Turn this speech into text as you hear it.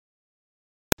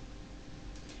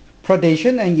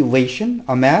Predation and evasion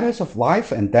are matters of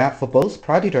life and death for both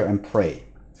predator and prey.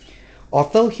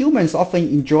 Although humans often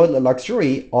enjoy the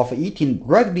luxury of eating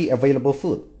readily available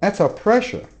food at our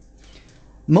pleasure,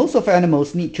 most of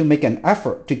animals need to make an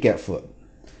effort to get food.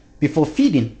 Before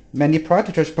feeding, many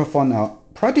predators perform a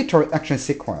predatory action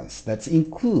sequence that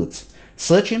includes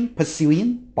searching,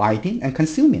 pursuing, biting, and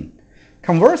consuming.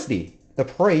 Conversely, the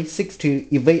prey seeks to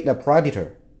evade the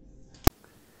predator.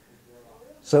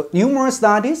 So numerous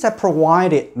studies have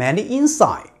provided many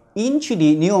insight into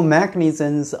the neural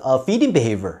mechanisms of feeding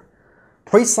behavior.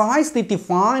 Precisely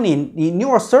defining the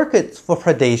neural circuits for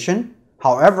predation,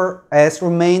 however, has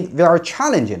remained very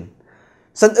challenging.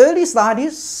 Some early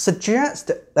studies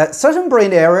suggest that certain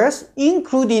brain areas,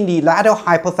 including the lateral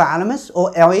hypothalamus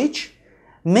or LH,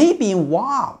 may be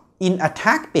involved in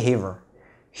attack behavior.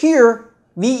 Here,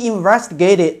 we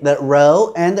investigated the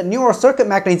role and the neural circuit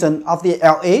mechanism of the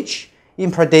LH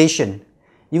in predation,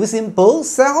 using both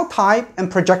cell type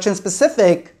and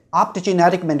projection-specific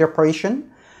optogenetic manipulation,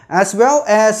 as well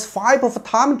as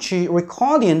photophotometry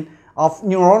recording of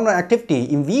neuronal activity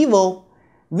in vivo.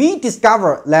 We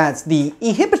discovered that the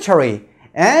inhibitory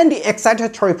and the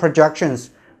excitatory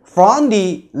projections from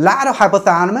the lateral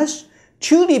hypothalamus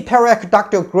to the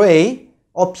periaqueductal gray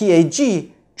or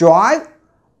PAG drive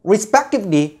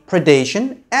respectively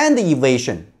predation and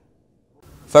evasion.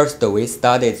 First, we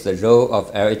studied the role of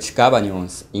LH GABA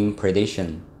neurons in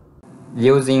predation.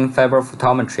 Using fiber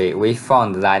photometry, we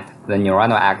found that the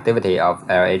neuronal activity of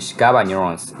LH GABA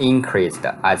neurons increased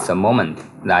at the moment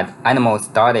that animals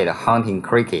started hunting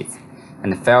crickets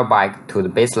and fell back to the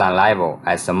baseline level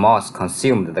as the mouse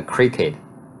consumed the cricket.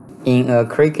 In a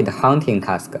cricket hunting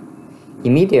task,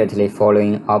 immediately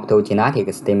following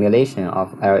optogenetic stimulation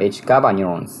of LH GABA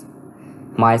neurons,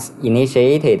 mice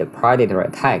initiated predator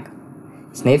attack,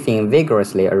 sniffing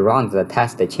vigorously around the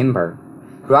test chamber,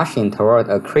 rushing toward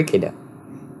a cricket,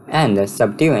 and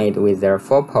subduing it with their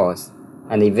forepaws,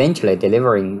 and eventually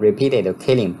delivering repeated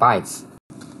killing bites.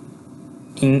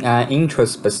 In an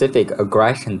intraspecific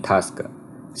aggression task,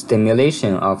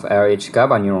 stimulation of LH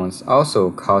GABA neurons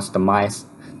also caused mice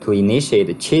to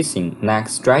initiate chasing, neck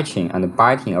stretching, and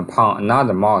biting upon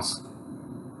another mouse.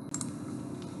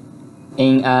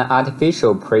 In an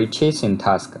artificial prey-chasing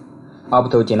task,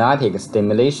 optogenetic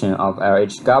stimulation of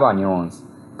LH GABA neurons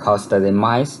caused the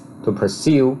mice to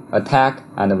pursue, attack,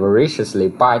 and voraciously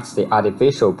bite the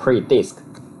artificial prey disc.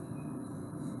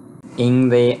 In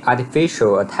the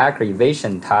artificial attacker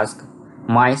evasion task,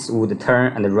 mice would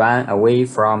turn and run away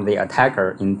from the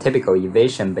attacker in typical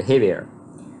evasion behavior.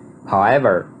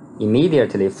 However,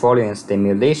 immediately following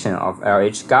stimulation of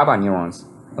LH GABA neurons,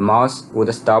 a mouse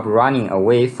would stop running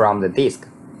away from the disc,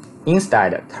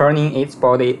 instead turning its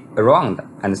body around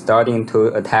and starting to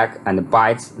attack and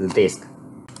bite the disc.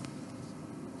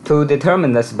 To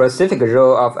determine the specific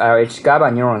role of LH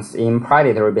GABA neurons in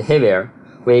predatory behavior,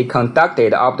 we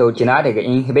conducted optogenetic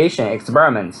inhibition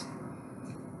experiments.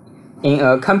 In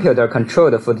a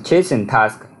computer-controlled food chasing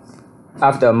task,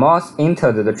 after a mouse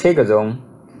entered the trigger zone,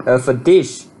 a food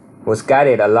dish was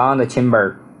guided along the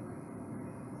chamber.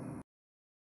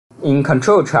 In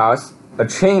control trials, a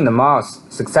trained mouse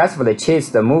successfully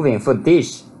chased the moving food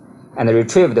dish and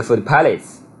retrieved food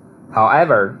pellets.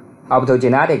 However,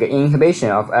 optogenetic inhibition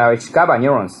of LH GABA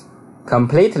neurons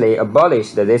completely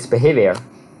abolished this behavior.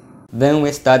 Then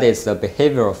we studied the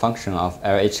behavioral function of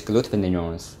LH glutamate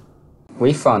neurons.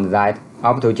 We found that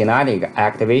optogenetic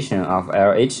activation of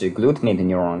LH glutamate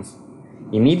neurons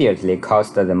immediately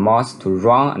caused the mouse to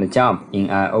run and jump in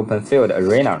an open field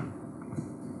arena.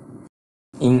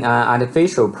 In an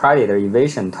artificial predator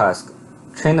evasion task,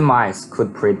 trained mice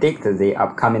could predict the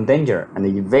upcoming danger and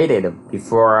evaded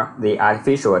before the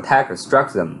artificial attacker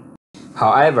struck them.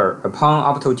 However, upon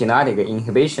optogenetic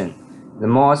inhibition, the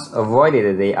mouse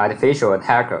avoided the artificial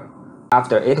attacker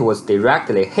after it was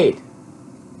directly hit.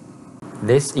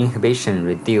 This inhibition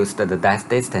reduced the death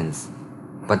distance,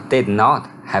 but did not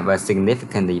have a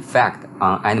significant effect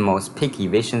on animals' peak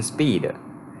evasion speed,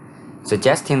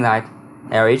 suggesting that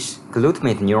LH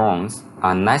glutamate neurons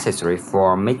are necessary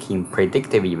for making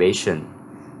predictive evasion,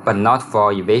 but not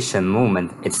for evasion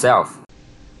movement itself.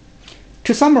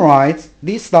 To summarize,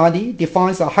 this study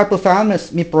defines a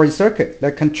hypothalamus midbrain circuit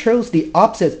that controls the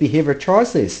opposite behavior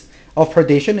choices of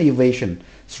predation and evasion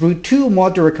through two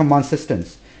modular command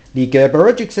systems. The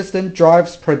GABAergic system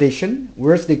drives predation,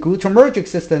 whereas the glutamatergic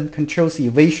system controls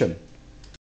evasion.